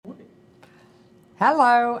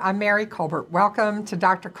Hello, I'm Mary Colbert. Welcome to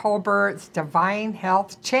Dr. Colbert's Divine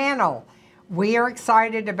Health channel. We are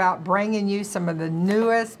excited about bringing you some of the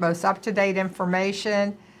newest, most up-to-date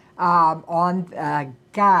information on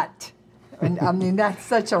gut. And I mean, that's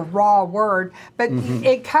such a raw word, but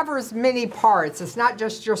it covers many parts. It's not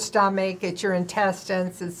just your stomach, it's your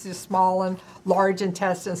intestines, it's your small and large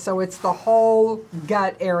intestines. So it's the whole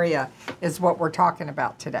gut area is what we're talking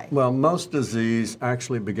about today. Well, most disease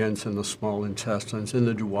actually begins in the small intestines, in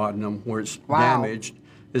the duodenum, where it's damaged.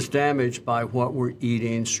 It's damaged by what we're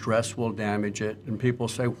eating. Stress will damage it. And people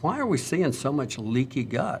say, why are we seeing so much leaky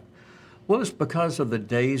gut? Well, it's because of the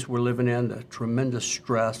days we're living in, the tremendous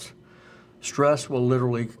stress. Stress will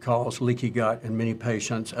literally cause leaky gut in many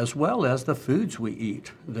patients, as well as the foods we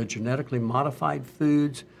eat, the genetically modified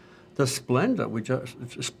foods. The Splenda, which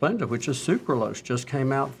is sucralose, just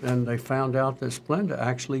came out, and they found out that Splenda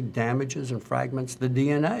actually damages and fragments the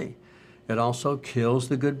DNA. It also kills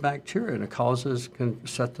the good bacteria, and it can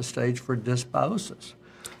set the stage for dysbiosis.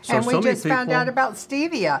 So and we just found out about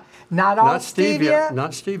stevia. Not stevia. Not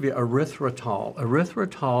stevia. Erythritol.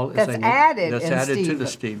 Erythritol is added to the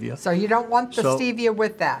stevia. So you don't want the stevia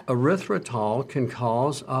with that. Erythritol can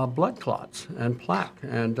cause blood clots and plaque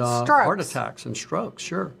and heart attacks and strokes.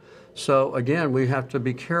 Sure. So again, we have to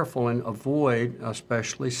be careful and avoid,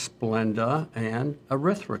 especially Splenda and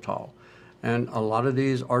erythritol. And a lot of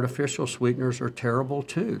these artificial sweeteners are terrible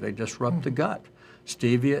too. They disrupt the gut.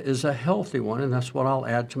 Stevia is a healthy one, and that's what I'll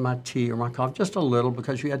add to my tea or my coffee, just a little,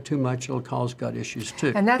 because you add too much, it'll cause gut issues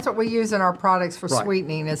too. And that's what we use in our products for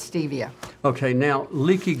sweetening is stevia. Okay, now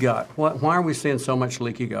leaky gut. Why are we seeing so much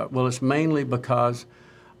leaky gut? Well, it's mainly because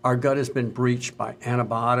our gut has been breached by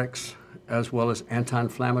antibiotics, as well as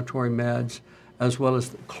anti-inflammatory meds, as well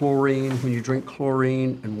as chlorine. When you drink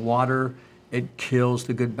chlorine and water, it kills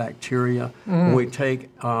the good bacteria. When we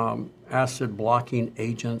take acid-blocking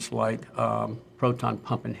agents like proton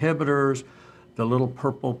pump inhibitors, the little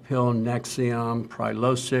purple pill Nexium,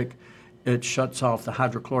 Prilosec, it shuts off the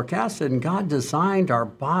hydrochloric acid. And God designed our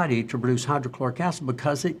body to produce hydrochloric acid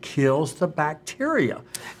because it kills the bacteria.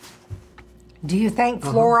 Do you think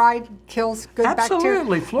fluoride kills good bacteria?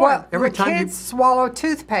 Absolutely, fluoride. Well, Every time kids swallow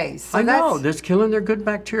toothpaste. So I know, that's killing their good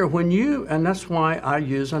bacteria. And that's why I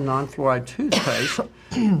use a non-fluoride toothpaste.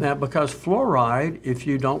 Now, because fluoride, if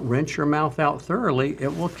you don't rinse your mouth out thoroughly,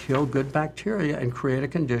 it will kill good bacteria and create a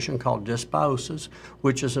condition called dysbiosis,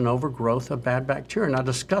 which is an overgrowth of bad bacteria. And I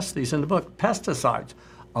discuss these in the book. Pesticides.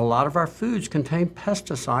 A lot of our foods contain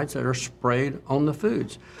pesticides that are sprayed on the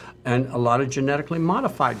foods. And a lot of genetically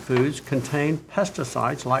modified foods contain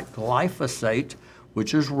pesticides like glyphosate,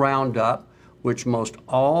 which is Roundup, which most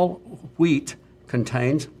all wheat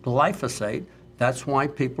contains glyphosate. That's why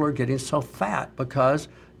people are getting so fat, because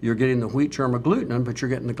you're getting the wheat germ agglutinin, but you're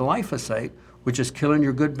getting the glyphosate, which is killing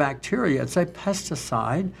your good bacteria. It's a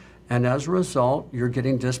pesticide. And as a result, you're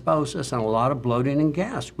getting dysbiosis and a lot of bloating and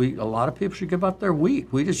gas. A lot of people should give up their wheat.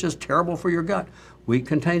 Wheat is just terrible for your gut. Wheat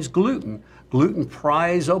contains gluten. Gluten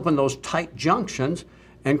pries open those tight junctions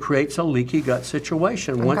and creates a leaky gut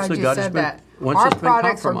situation. Once the gut has been Our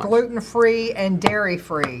products are gluten-free and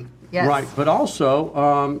dairy-free. Yes. Right, but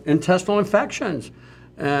also intestinal infections.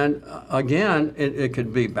 And again, it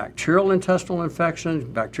could be bacterial intestinal infections,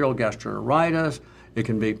 bacterial gastroenteritis. It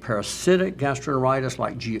can be parasitic gastroenteritis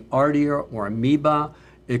like Giardia or amoeba.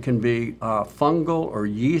 It can be fungal or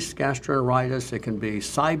yeast gastroenteritis. It can be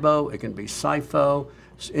SIBO. It can be SIFO.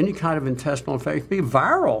 Any kind of intestinal infection. It can be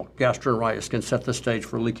viral gastroenteritis can set the stage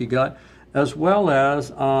for leaky gut, as well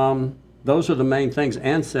as those are the main things.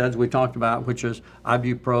 NSAIDs we talked about, which is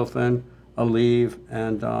ibuprofen, Aleve,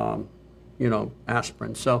 and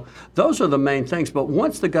aspirin. So those are the main things. But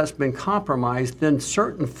once the gut's been compromised, then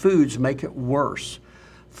certain foods make it worse.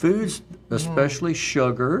 Foods, especially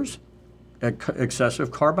sugars,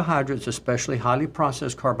 excessive carbohydrates, especially highly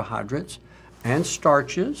processed carbohydrates, and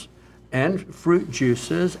starches, and fruit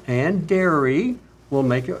juices, and dairy will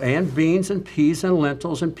make it, and beans and peas and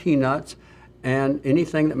lentils and peanuts, and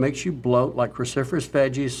anything that makes you bloat, like cruciferous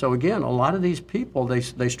veggies. So again, a lot of these people,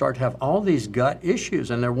 they start to have all these gut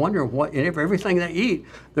issues, and they're wondering what, and everything they eat,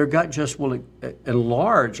 their gut just will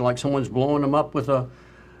enlarge, like someone's blowing them up with a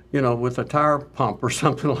tire pump or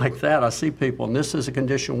something like that. I see people, and this is a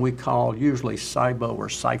condition we call usually SIBO or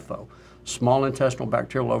SIFO, small intestinal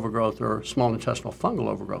bacterial overgrowth or small intestinal fungal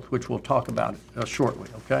overgrowth, which we'll talk about shortly,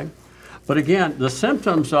 okay? But again, the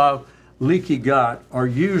symptoms of leaky gut are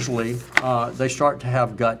usually, they start to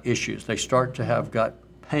have gut issues. They start to have gut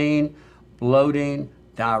pain, bloating,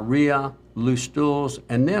 diarrhea, loose stools,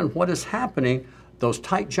 and then what is happening, those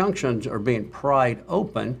tight junctions are being pried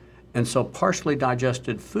open, And so partially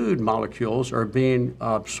digested food molecules are being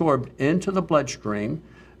absorbed into the bloodstream.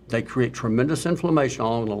 They create tremendous inflammation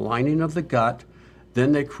along the lining of the gut.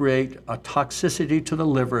 Then they create a toxicity to the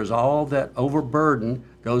liver as all that overburden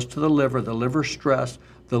goes to the liver stress.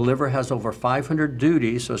 The liver has over 500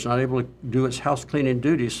 duties, so it's not able to do its house cleaning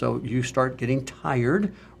duties, so you start getting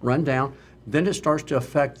tired, run down. Then it starts to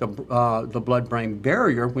affect the blood-brain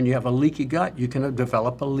barrier. When you have a leaky gut, you can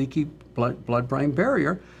develop a leaky blood-brain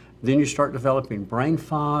barrier. Then you start developing brain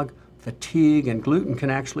fog, fatigue, and gluten can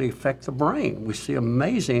actually affect the brain. We see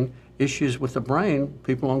amazing issues with the brain,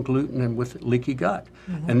 people on gluten and with leaky gut.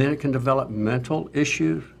 And then it can develop mental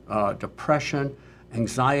issues, depression,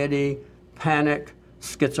 anxiety, panic,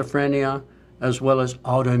 schizophrenia, as well as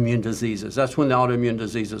autoimmune diseases. That's when the autoimmune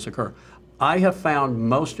diseases occur. I have found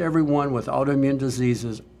most everyone with autoimmune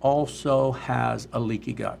diseases also has a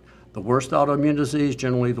leaky gut. The worse the autoimmune disease,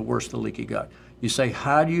 generally the worse the leaky gut. You say,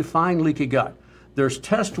 how do you find leaky gut? There's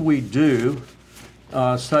tests we do,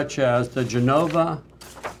 such as the Genova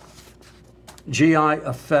GI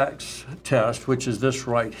Effects test, which is this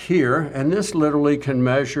right here, and this literally can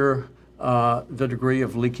measure the degree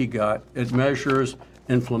of leaky gut. It measures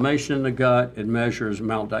inflammation in the gut, it measures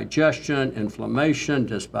maldigestion, inflammation,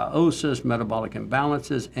 dysbiosis, metabolic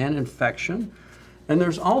imbalances, and infection. And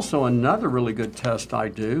there's also another really good test I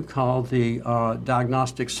do called the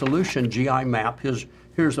Diagnostic Solution GI Map. Here's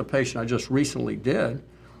a patient I just recently did,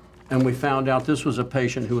 and we found out this was a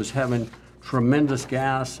patient who was having tremendous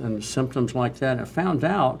gas and symptoms like that, and found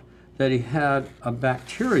out that he had a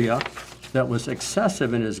bacteria that was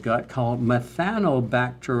excessive in his gut called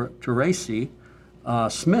Methanobacteriaceae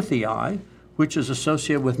smithii, which is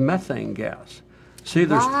associated with methane gas. See,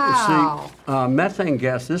 methane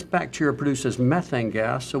gas, this bacteria produces methane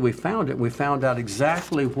gas, so we found it. We found out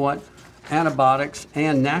exactly what antibiotics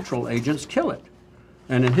and natural agents kill it.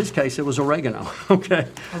 And in his case, it was oregano. Okay.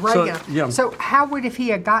 Oregano. So, yeah. So how would he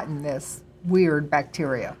have gotten this weird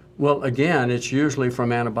bacteria? Well, again, it's usually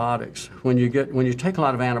from antibiotics. When you take a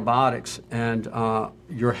lot of antibiotics and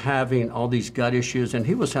you're having all these gut issues, and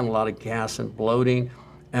he was having a lot of gas and bloating,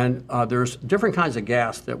 and there's different kinds of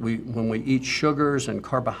gas that when we eat sugars and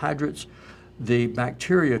carbohydrates, the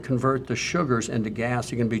bacteria convert the sugars into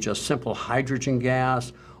gas. It can be just simple hydrogen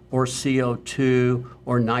gas or CO2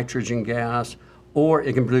 or nitrogen gas, or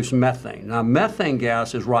it can produce methane. Now, methane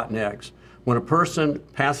gas is rotten eggs. When a person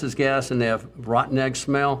passes gas and they have rotten egg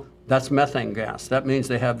smell, that's methane gas. That means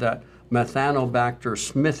they have that Methanobacter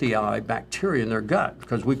smithii bacteria in their gut,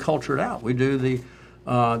 because we culture it out. We do the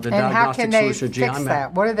Diagnostic Solution GI Map. And how can they fix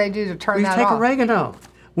that? What do they do to turn that off? We take oregano.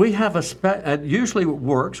 We have it usually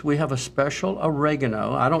works. We have a special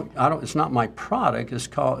oregano. It's not my product. It's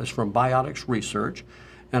from Biotics Research,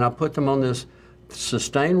 and I put them on this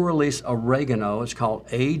sustained release oregano. It's called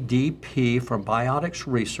ADP from Biotics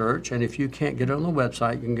Research, and if you can't get it on the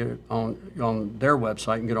website, you can get it on their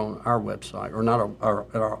website. You can get it on our website, or not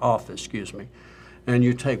at our office, excuse me. And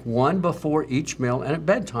you take one before each meal and at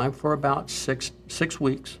bedtime for about six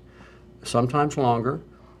weeks, sometimes longer.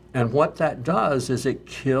 And what that does is it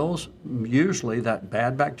kills usually that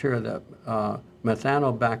bad bacteria, that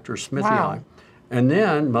Methanobacter smithii. Wow. And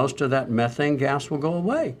then most of that methane gas will go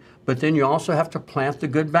away. But then you also have to plant the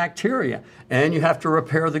good bacteria, and you have to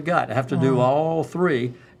repair the gut. You have to do all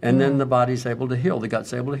three, and then the body's able to heal. The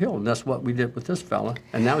gut's able to heal. And that's what we did with this fella,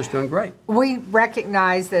 and now he's doing great. We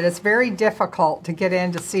recognize that it's very difficult to get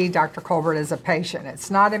in to see Dr. Colbert as a patient.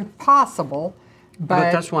 It's not impossible,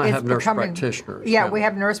 but that's why I have nurse practitioners. Yeah, we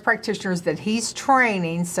have nurse practitioners that he's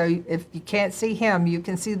training, so if you can't see him, you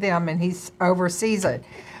can see them, and he oversees it.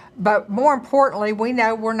 But more importantly, we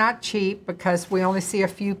know we're not cheap because we only see a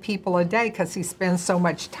few people a day because he spends so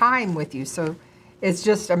much time with you. So it's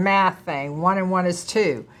just a math thing. 1 and 1 is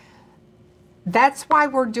 2. That's why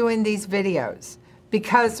we're doing these videos,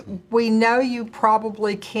 because we know you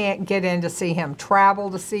probably can't get in to see him,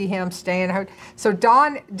 travel to see him, stay in a hotel. So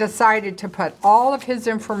Don decided to put all of his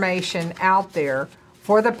information out there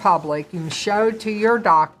for the public. You can show to your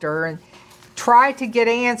doctor and try to get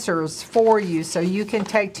answers for you so you can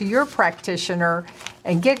take to your practitioner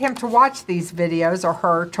and get him to watch these videos, or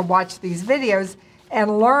her to watch these videos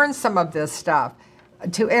and learn some of this stuff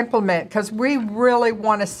to implement, because we really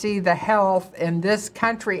want to see the health in this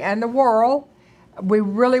country and the world. We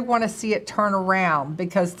really want to see it turn around,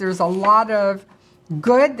 because there's a lot of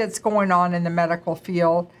good that's going on in the medical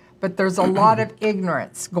field, but there's a lot of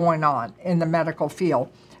ignorance going on in the medical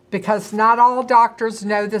field, because not all doctors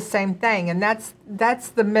know the same thing, and that's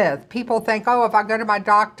the myth. People think, oh, if I go to my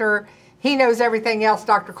doctor, He knows everything else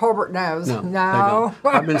Dr. Colbert knows. No, they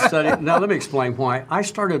don't. I've been studying. Now, let me explain why. I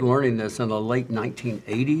started learning this in the late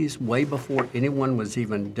 1980s, way before anyone was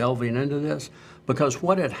even delving into this, because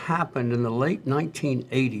what had happened in the late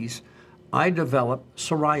 1980s, I developed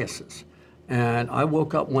psoriasis. And I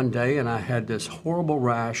woke up one day and I had this horrible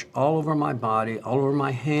rash all over my body, all over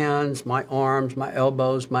my hands, my arms, my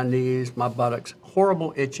elbows, my knees, my buttocks,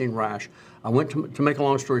 horrible itching rash. I went to make a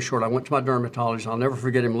long story short, I went to my dermatologist. I'll never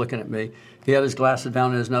forget him looking at me. He had his glasses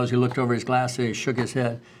down in his nose. He looked over his glasses and he shook his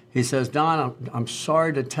head. He says, Don, I'm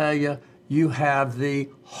sorry to tell you, you have the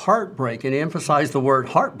heartbreak. And he emphasized the word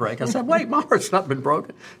heartbreak. I said, wait, my heart's not been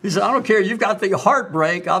broken. He said, I don't care. You've got the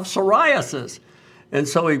heartbreak of psoriasis. And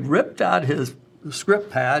so he ripped out his script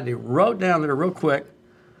pad and he wrote down there real quick.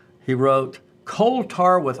 He wrote, coal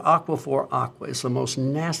tar with Aquaphor Aqua. It's the most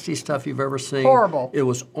nasty stuff you've ever seen. Horrible. It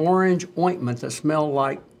was orange ointment that smelled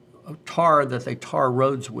like tar that they tar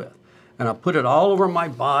roads with. And I put it all over my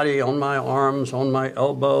body, on my arms, on my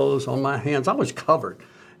elbows, on my hands. I was covered.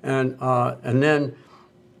 And then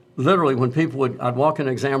literally when I'd walk in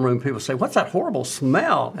an exam room, people would say, what's that horrible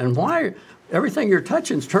smell? And why? Everything you're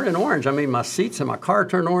touching is turning orange. I mean, my seats in my car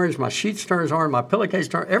turned orange, my sheets turned orange, my pillowcase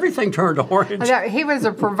turned, everything turned orange. He was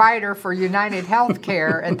a provider for United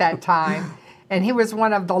Healthcare at that time, and he was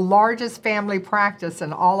one of the largest family practice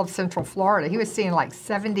in all of Central Florida. He was seeing like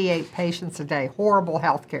 78 patients a day. Horrible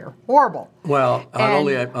healthcare. Horrible. Well, I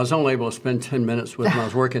was only able to spend 10 minutes with him. I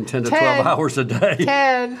was working 10 to 12 hours a day.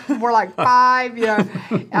 10, more like 5,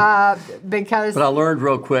 because... But I learned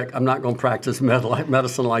real quick, I'm not going to practice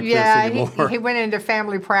medicine like this anymore. Yeah, he went into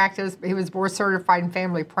family practice. He was board certified in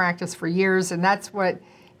family practice for years, and that's what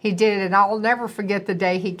he did. And I'll never forget the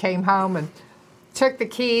day he came home and took the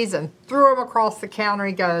keys and threw them across the counter.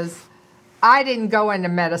 He goes, I didn't go into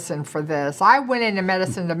medicine for this. I went into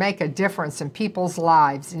medicine to make a difference in people's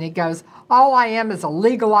lives. And he goes, all I am is a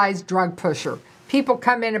legalized drug pusher. People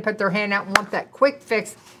come in and put their hand out and want that quick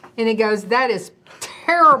fix. And he goes, that is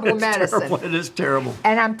terrible medicine. Terrible. It is terrible.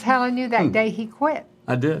 And I'm telling you, that day he quit.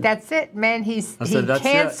 I did. That's it, man. He "That's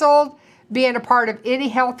canceled being a part of any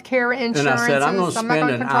health care insurance. And I said, I'm going to spend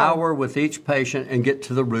an hour with each patient and get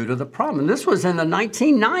to the root of the problem. And this was in the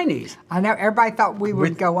 1990s. I know. Everybody thought we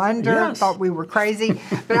would go under, thought we were crazy.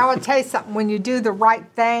 But I will tell you something. When you do the right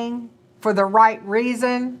thing for the right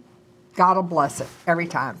reason, God will bless it every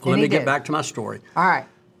time. Let me get back to my story. All right.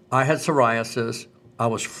 I had psoriasis. I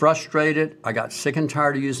was frustrated. I got sick and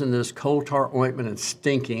tired of using this coal tar ointment and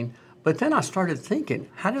stinking. But then I started thinking,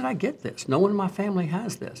 how did I get this? No one in my family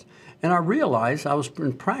has this. And I realized I was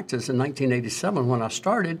in practice in 1987 when I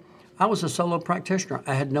started. I was a solo practitioner.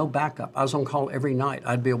 I had no backup. I was on call every night.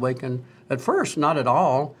 I'd be awakened at first, not at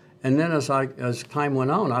all. And then as time went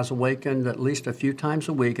on, I was awakened at least a few times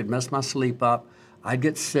a week. It messed my sleep up. I'd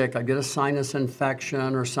get sick. I'd get a sinus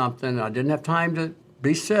infection or something. I didn't have time to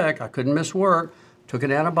be sick. I couldn't miss work. Took an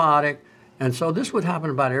antibiotic. And so this would happen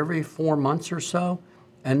about every 4 months or so.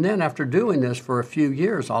 And then after doing this for a few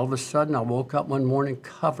years, all of a sudden I woke up one morning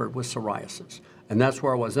covered with psoriasis. And that's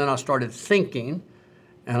where I was. Then I started thinking,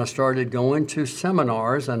 and I started going to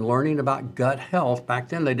seminars and learning about gut health. Back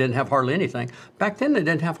then they didn't have hardly anything. Back then they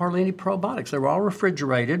didn't have hardly any probiotics. They were all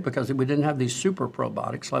refrigerated because we didn't have these super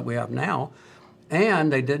probiotics like we have now.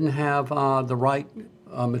 And they didn't have the right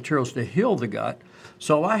materials to heal the gut.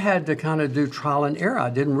 So I had to kind of do trial and error.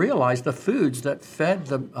 I didn't realize the foods that fed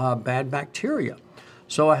the bad bacteria.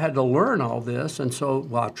 So I had to learn all this, and so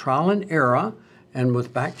trial and error, and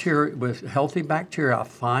with healthy bacteria, I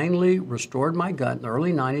finally restored my gut. In the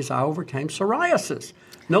early 90s, I overcame psoriasis.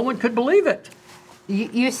 No one could believe it.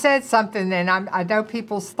 You said something, and I know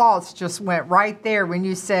people's thoughts just went right there when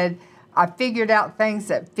you said, I figured out things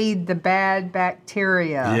that feed the bad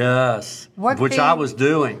bacteria. Yes, which I was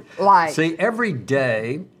doing. Like? See, every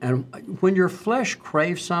day, and when your flesh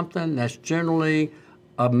craves something, that's generally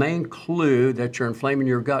a main clue that you're inflaming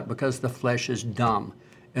your gut because the flesh is dumb.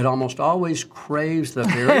 It almost always craves the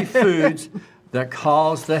very foods that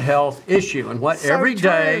cause the health issue. And every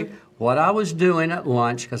day, what I was doing at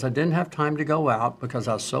lunch, because I didn't have time to go out because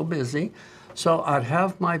I was so busy, so I'd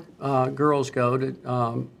have my girls go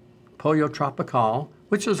to Pollo Tropical,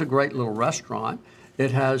 which is a great little restaurant.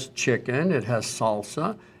 It has chicken, it has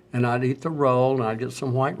salsa, and I'd eat the roll, and I'd get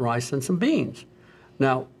some white rice and some beans.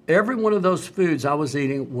 Now, every one of those foods I was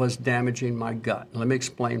eating was damaging my gut. Let me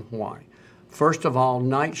explain why. First of all,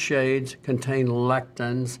 nightshades contain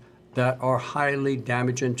lectins that are highly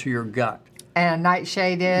damaging to your gut. And a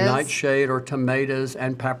nightshade is? Nightshade are tomatoes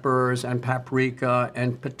and peppers and paprika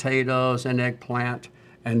and potatoes and eggplant.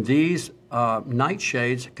 And these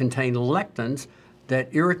nightshades contain lectins that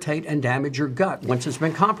irritate and damage your gut once it's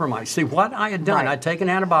been compromised. See, what I had done, Right. I'd taken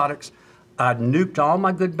antibiotics, I'd nuked all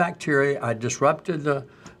my good bacteria, I disrupted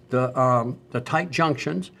the tight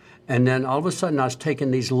junctions, and then all of a sudden I was taking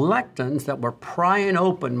these lectins that were prying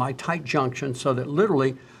open my tight junctions so that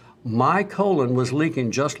literally my colon was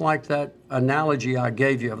leaking, just like that analogy I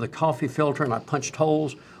gave you of the coffee filter, and I punched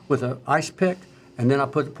holes with an ice pick, and then I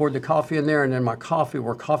poured the coffee in there, and then my coffee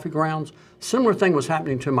were coffee grounds. Similar thing was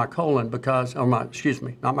happening to my colon because,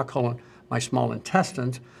 not my colon, my small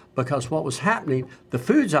intestines, because what was happening, the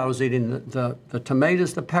foods I was eating, the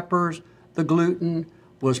tomatoes, the peppers, the gluten,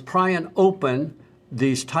 was prying open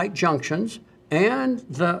these tight junctions, and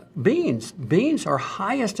the beans. Beans are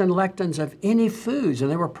highest in lectins of any foods, and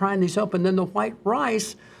they were prying these open. Then the white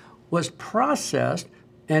rice was processed,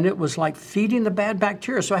 and it was like feeding the bad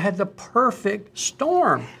bacteria. So I had the perfect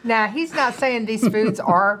storm. Now, he's not saying these foods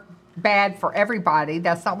are bad for everybody.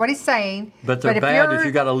 That's not what he's saying. But they're bad if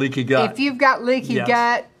you've got a leaky gut. If you've got leaky Yes.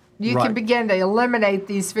 gut, you Right. can begin to eliminate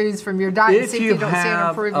these foods from your diet and If see you if you don't see an have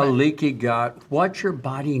improvement. a leaky gut, what your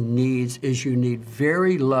body needs is you need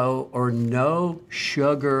very low or no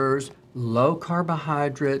sugars, low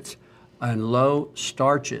carbohydrates, and low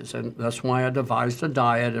starches. And that's why I devised a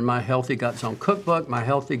diet in my Healthy Gut Zone cookbook, my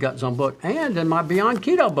Healthy Gut Zone book, and in my Beyond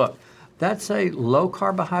Keto book. That's a low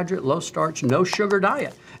carbohydrate, low starch, no sugar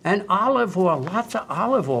diet. And olive oil, lots of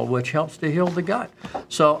olive oil, which helps to heal the gut.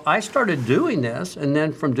 So I started doing this, and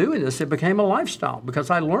then from doing this, it became a lifestyle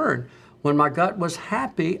because I learned when my gut was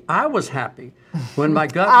happy, I was happy. When my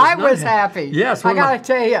gut was I not was happy. Yes. I when got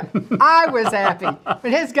to tell you, I was happy.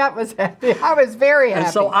 When his gut was happy, I was very happy.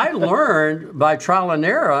 And so I learned by trial and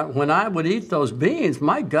error, when I would eat those beans,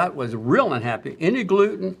 my gut was real unhappy. Any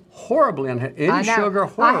gluten, horribly unhappy. I Any know. sugar,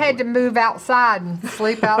 horribly. I had to move outside and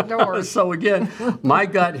sleep outdoors. So again, my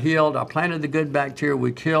gut healed. I planted the good bacteria.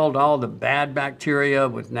 We killed all the bad bacteria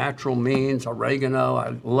with natural means, oregano.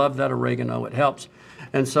 I love that oregano. It helps.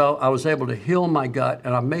 And so I was able to heal my gut,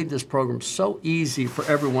 and I made this program so easy for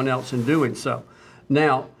everyone else in doing so.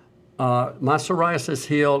 Now, my psoriasis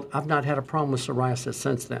healed. I've not had a problem with psoriasis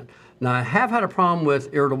since then. Now, I have had a problem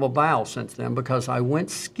with irritable bowel since then because I went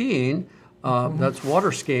skiing, that's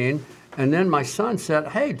water skiing, and then my son said,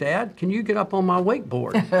 "Hey, Dad, can you get up on my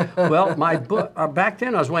wakeboard?" Well, back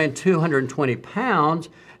then I was weighing 220 pounds,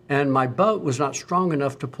 and my boat was not strong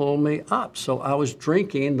enough to pull me up. So I was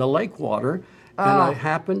drinking the lake water, and I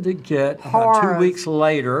happened to get, about 2 weeks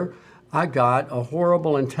later, I got a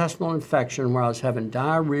horrible intestinal infection where I was having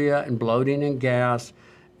diarrhea and bloating and gas,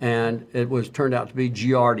 and it turned out to be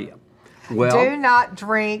Giardia. Well, Do not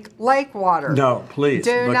drink lake water. no, please.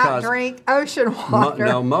 Do not because drink ocean water.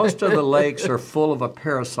 no, most of the lakes are full of a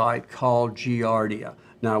parasite called Giardia.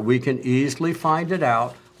 Now, we can easily find it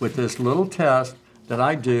out with this little test that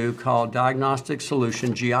I do called Diagnostic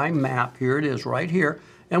Solution GI Map. Here it is right here.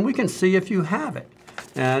 And we can see if you have it.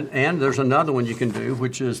 And there's another one you can do,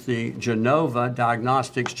 which is the Genova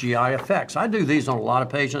Diagnostics GI Effects. I do these on a lot of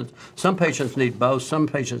patients. Some patients need both. Some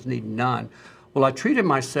patients need none. Well, I treated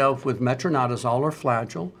myself with metronidazole or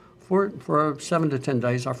Flagyl for 7 to 10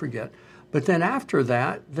 days, I forget. But then after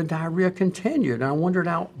that, the diarrhea continued, and I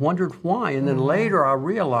wondered why. And then later I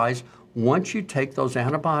realized once you take those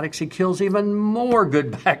antibiotics, it kills even more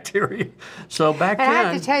good bacteria. So back And then, I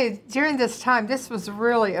have to tell you, during this time, this was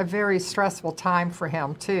really a very stressful time for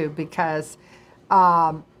him, too, because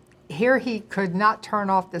here he could not turn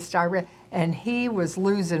off this diarrhea, and he was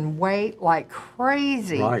losing weight like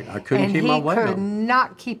crazy. Right, I couldn't keep my weight And he up. could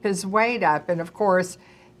not keep his weight up. And, of course,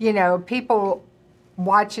 you know, people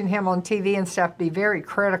watching him on TV and stuff be very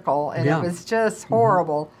critical, and Yeah. it was just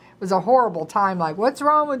horrible. It was a horrible time. Like, what's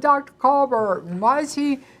wrong with Dr. Colbert? And why is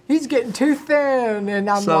he's getting too thin? And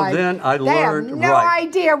I'm So like, then I they learned- have no right.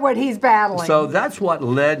 idea what he's battling. So that's what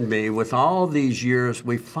led me, with all these years,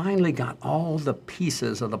 we finally got all the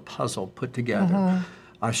pieces of the puzzle put together.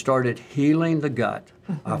 I started healing the gut.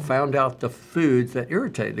 I found out the foods that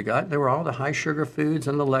irritate the gut. They were all the high sugar foods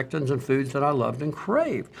and the lectins and foods that I loved and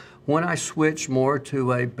craved. When I switched more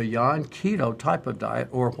to a Beyond Keto type of diet,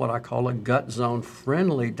 or what I call a gut zone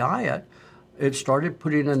friendly diet, it started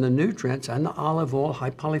putting in the nutrients and the olive oil,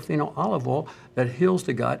 high polyphenol olive oil, that heals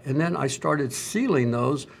the gut. And then I started sealing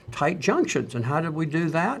those tight junctions. And how did we do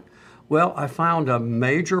that? Well, I found a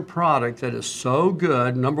major product that is so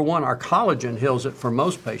good. Number one, our collagen heals it for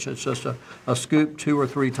most patients, just a scoop 2 or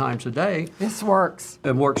 3 times a day. This works.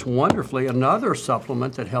 It works wonderfully. Another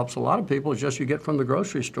supplement that helps a lot of people is just you get from the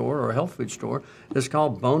grocery store or a health food store. It's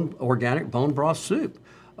called organic bone broth soup.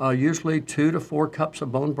 Usually 2 to 4 cups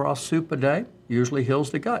of bone broth soup a day usually heals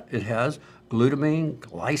the gut. It has glutamine,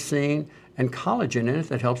 glycine, and collagen in it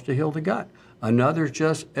that helps to heal the gut. Another is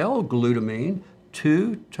just L-glutamine,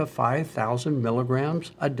 2,000 to 5,000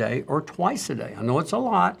 milligrams a day or twice a day. I know it's a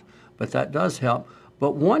lot, but that does help.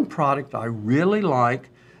 But one product I really like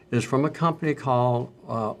is from a company called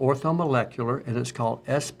Orthomolecular, and it's called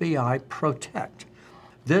SBI Protect.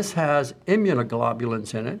 This has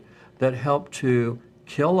immunoglobulins in it that help to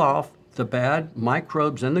kill off the bad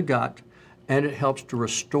microbes in the gut, and it helps to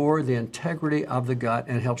restore the integrity of the gut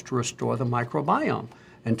and helps to restore the microbiome.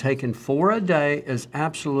 And taking 4 a day is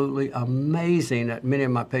absolutely amazing at many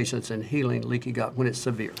of my patients in healing leaky gut when it's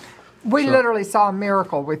severe. We literally saw a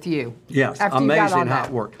miracle with you. Yes, after you got amazing on how that.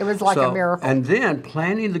 it worked. It was like a miracle. And then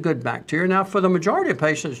planting the good bacteria. Now, for the majority of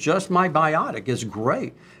patients, just my biotic is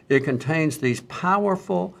great. It contains these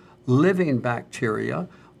powerful living bacteria,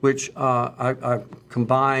 which I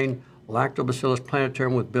combine Lactobacillus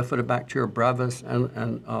plantarum with Bifidobacteria brevis and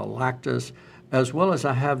lactis, as well as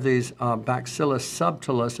I have these Bacillus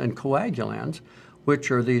subtilis and coagulans, which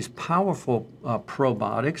are these powerful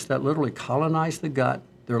probiotics that literally colonize the gut.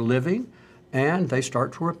 They're living, and they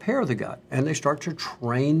start to repair the gut, and they start to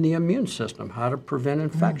train the immune system how to prevent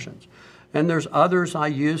infections. And there's others I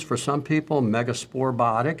use for some people. Megaspore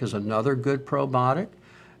Biotic is another good probiotic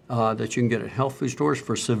that you can get at health food stores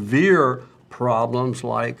for severe problems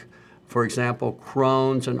like, for example,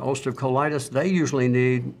 Crohn's and ulcerative colitis. They usually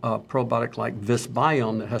need a probiotic like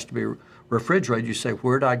Visbiome that has to be refrigerated. You say,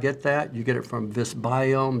 where do I get that? You get it from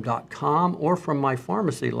visbiome.com or from my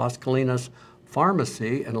pharmacy, Las Colinas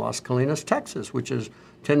Pharmacy in Las Colinas, Texas, which is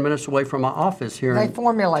 10 minutes away from my office here in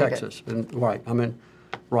Texas. And, right,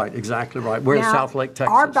 exactly right. We're in South Lake,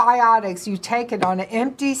 Texas. Our biotics, you take it on an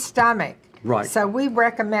empty stomach. Right. So we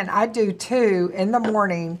recommend, I do 2 in the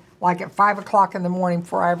morning, like at 5 o'clock in the morning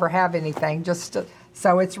before I ever have anything,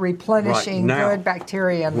 so it's replenishing good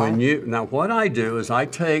bacteria. Now, what I do is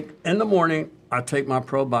in the morning, I take my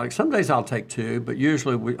probiotics. Some days I'll take 2, but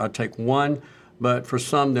usually I take 1. But for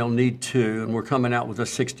some, they'll need 2, and we're coming out with a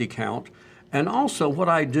 60 count. And also what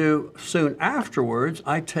I do soon afterwards,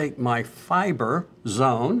 I take my fiber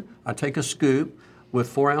zone, I take a scoop with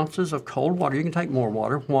 4 ounces of cold water. You can take more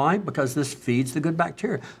water. Why? Because this feeds the good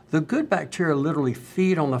bacteria. The good bacteria literally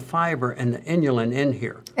feed on the fiber and the inulin in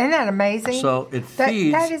here. Isn't that amazing? So it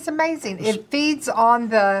feeds. That is amazing. It feeds on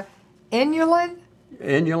the inulin?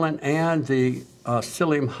 Inulin and the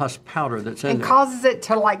psyllium husk powder that's in there. And causes it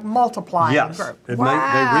to like multiply. Yes, and grow.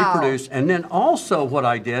 They reproduce. And then also what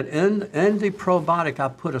I did, in the probiotic, I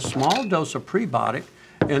put a small dose of prebiotic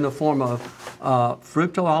in the form of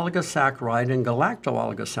fructooligosaccharides and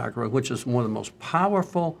galactooligosaccharides, which is one of the most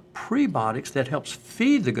powerful prebiotics that helps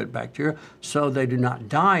feed the good bacteria so they do not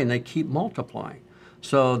die and they keep multiplying.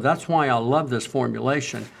 So that's why I love this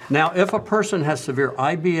formulation. Now, if a person has severe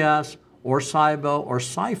IBS or SIBO or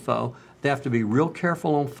SIFO, they have to be real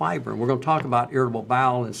careful on fiber. And we're going to talk about irritable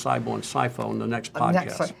bowel and SIBO and SIFO in the next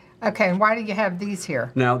podcast. Okay, and why do you have these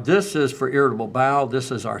here? Now, this is for irritable bowel.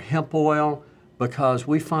 This is our hemp oil, because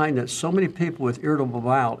we find that so many people with irritable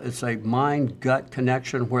bowel, it's a mind-gut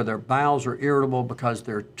connection where their bowels are irritable because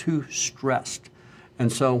they're too stressed.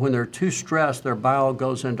 And so when they're too stressed, their bowel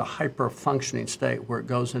goes into hyper-functioning state where it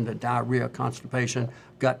goes into diarrhea, constipation,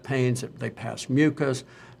 gut pains, they pass mucus.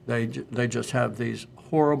 They just have these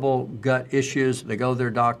horrible gut issues. They go to their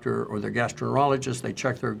doctor or their gastroenterologist. They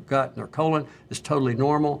check their gut and their colon. It's totally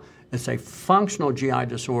normal. It's a functional GI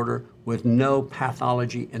disorder with no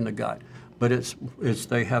pathology in the gut. But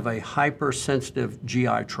they have a hypersensitive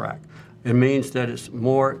GI tract. It means that it's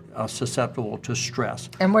more susceptible to stress.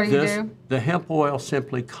 And what do you do? The hemp oil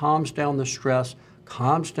simply calms down the stress,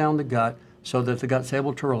 calms down the gut, so that the gut's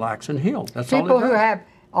able to relax and heal. That's all it does. People who have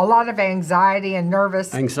a lot of anxiety and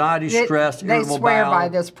nervous. Anxiety, stress, irritable bowel. They swear by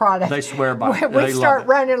this product. They swear by it. When we start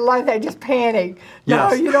running low, they just panic.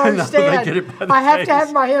 Yes. No, you don't understand. They get it by the I have face. to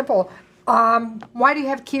have my hemp oil. Why do you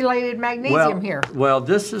have chelated magnesium here? Well,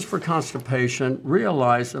 this is for constipation.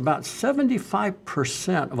 Realize about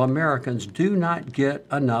 75% of Americans do not get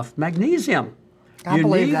enough magnesium. I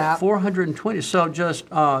believe that. You need 420. So just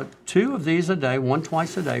 2 of these a day, 1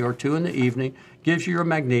 twice a day or 2 in the evening, gives you your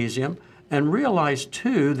magnesium. And realize,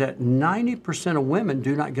 too, that 90% of women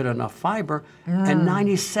do not get enough fiber, and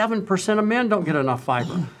 97% of men don't get enough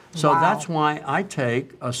fiber. So that's why I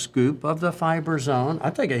take a scoop of the Fiber Zone.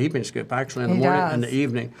 I take a heaping scoop, actually, in the morning and the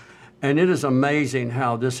evening. And it is amazing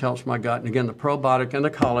how this helps my gut. And, again, the probiotic and the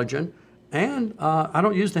collagen. And I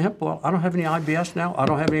don't use the hemp oil. I don't have any IBS now. I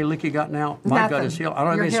don't have any leaky gut now. My gut is healed. I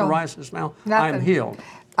don't have any psoriasis now. I am healed.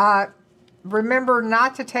 remember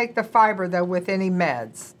not to take the fiber, though, with any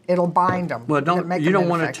meds. It'll bind them. Well, you don't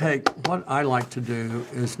want to take, what I like to do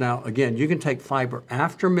is now, again, you can take fiber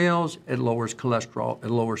after meals. It lowers cholesterol. It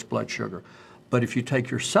lowers blood sugar. But if you take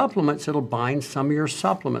your supplements, it'll bind some of your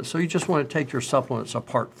supplements. So you just want to take your supplements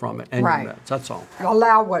apart from it and your meds. That's all.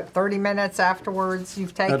 Allow, what, 30 minutes afterwards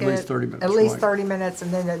you've taken it? At least 30 minutes. At least 30 minutes,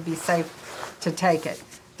 and then it'd be safe to take it.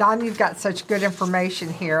 Don, you've got such good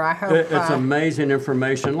information here. I hope it's amazing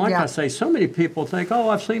information. Like I say, so many people think, oh,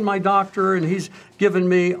 I've seen my doctor and he's given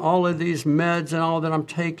me all of these meds and all that I'm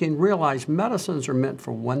taking. Realize medicines are meant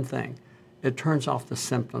for one thing. It turns off the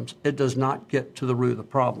symptoms. It does not get to the root of the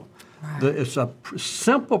problem. Right. It's a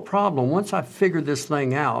simple problem. Once I figured this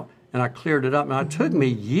thing out and I cleared it up, and it took me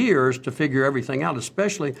years to figure everything out,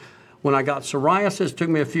 especially when I got psoriasis. It took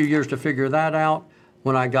me a few years to figure that out.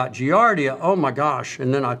 When I got Giardia, oh my gosh,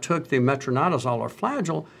 and then I took the metronidazole or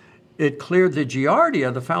Flagyl, it cleared the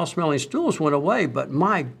Giardia, the foul-smelling stools went away, but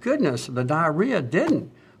my goodness, the diarrhea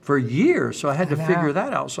didn't for years, so I had to figure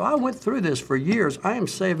that out. So I went through this for years. I am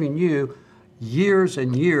saving you years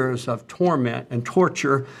and years of torment and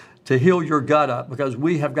torture to heal your gut up, because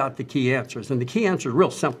we have got the key answers. And the key answer is real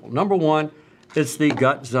simple. Number one, it's the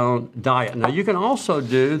Gut Zone diet. Now, you can also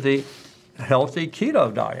do the healthy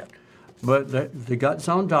keto diet. But the Gut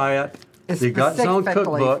Zone diet, the Gut Zone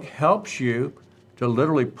cookbook helps you to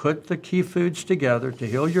literally put the key foods together to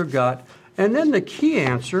heal your gut. And then the key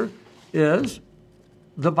answer is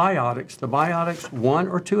the biotics. The biotics, 1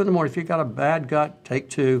 or 2 in the morning. If you've got a bad gut, take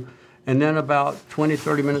 2. And then about 20,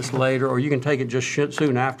 30 minutes later, or you can take it just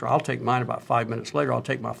soon after. I'll take mine about 5 minutes later. I'll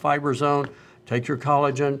take my Fiber Zone, take your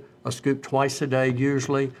collagen, a scoop twice a day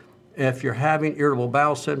usually. If you're having irritable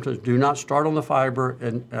bowel symptoms, do not start on the fiber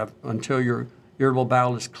until your irritable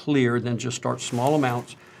bowel is clear. Then just start small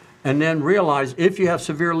amounts. And then realize if you have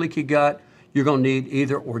severe leaky gut, you're going to need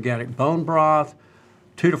either organic bone broth,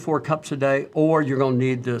 2 to 4 cups a day, or you're going to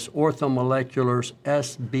need this Orthomolecular's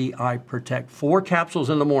SBI Protect. 4 capsules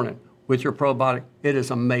in the morning with your probiotic. It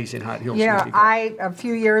is amazing how it heals leaky gut. A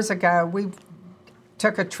few years ago, we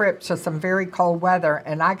took a trip to some very cold weather,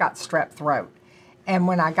 and I got strep throat. And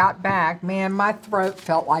when I got back, man, my throat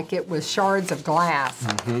felt like it was shards of glass.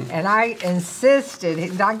 Mm-hmm. And I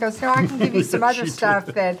insisted. Don goes, no, I can give you some other stuff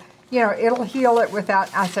that, it'll heal it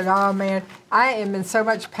without. I said, oh, man, I am in so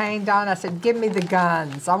much pain, Don. I said, give me the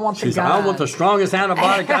guns. I want the guns. She said, I want the strongest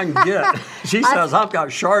antibiotic I can get. She says, I've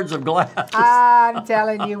got shards of glass. I'm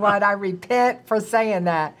telling you what, I repent for saying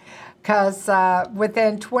that. Because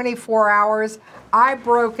within 24 hours, I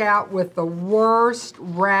broke out with the worst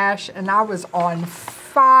rash, and I was on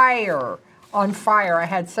fire. I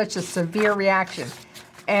had such a severe reaction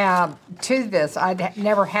to this. I'd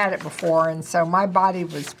never had it before, and so my body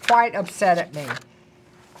was quite upset at me.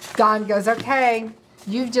 Don goes, okay,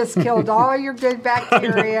 you've just killed all your good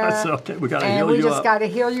bacteria, we gotta and we just got to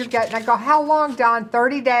heal your gut. And I go, how long, Don?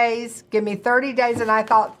 30 days. Give me 30 days. And I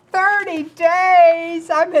thought, 30 days?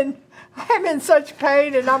 I'm in such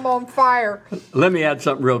pain and I'm on fire. Let me add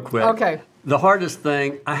something real quick. Okay. The hardest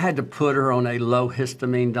thing, I had to put her on a low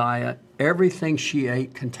histamine diet. Everything she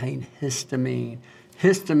ate contained histamine.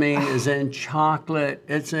 Histamine is in chocolate,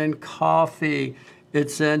 it's in coffee,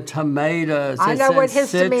 it's in tomatoes, it's in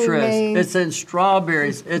citrus, it's in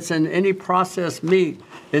strawberries, it's in any processed meat,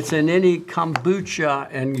 it's in any kombucha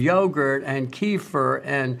and yogurt and kefir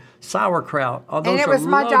and sauerkraut. All those and it was are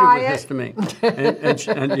my loaded diet. with histamine.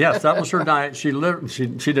 and yes, that was her diet. She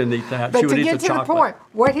didn't eat that. But she would to eat get the to chocolate. the point,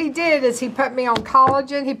 what he did is he put me on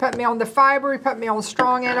collagen, he put me on the fiber, he put me on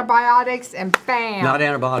strong antibiotics, and bam. Not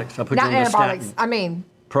antibiotics. I put you Not on antibiotics. the statin. I mean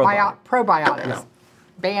Probiotics. probiotics.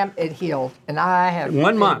 Bam, it healed. And I have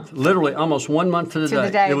 1 month, literally almost 1 month to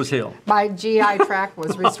the day, it was healed. My GI tract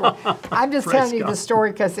was restored. I'm just telling you the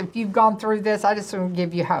story because if you've gone through this, I just want to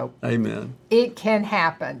give you hope. Amen. It can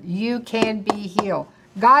happen. You can be healed.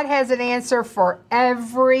 God has an answer for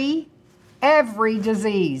every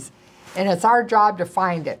disease. And it's our job to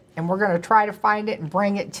find it. And we're going to try to find it and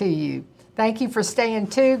bring it to you. Thank you for staying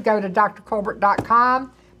tuned. Go to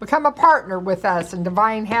drcolbert.com. Become a partner with us in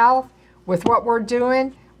Divine Health with what we're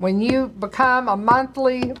doing. When you become a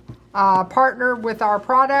monthly partner with our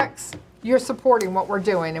products, you're supporting what we're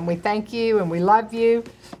doing. And we thank you and we love you.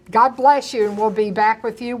 God bless you. And we'll be back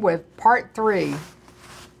with you with part 3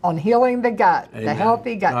 on healing the gut, Amen. the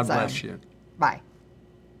healthy gut zone. God bless you. Bye.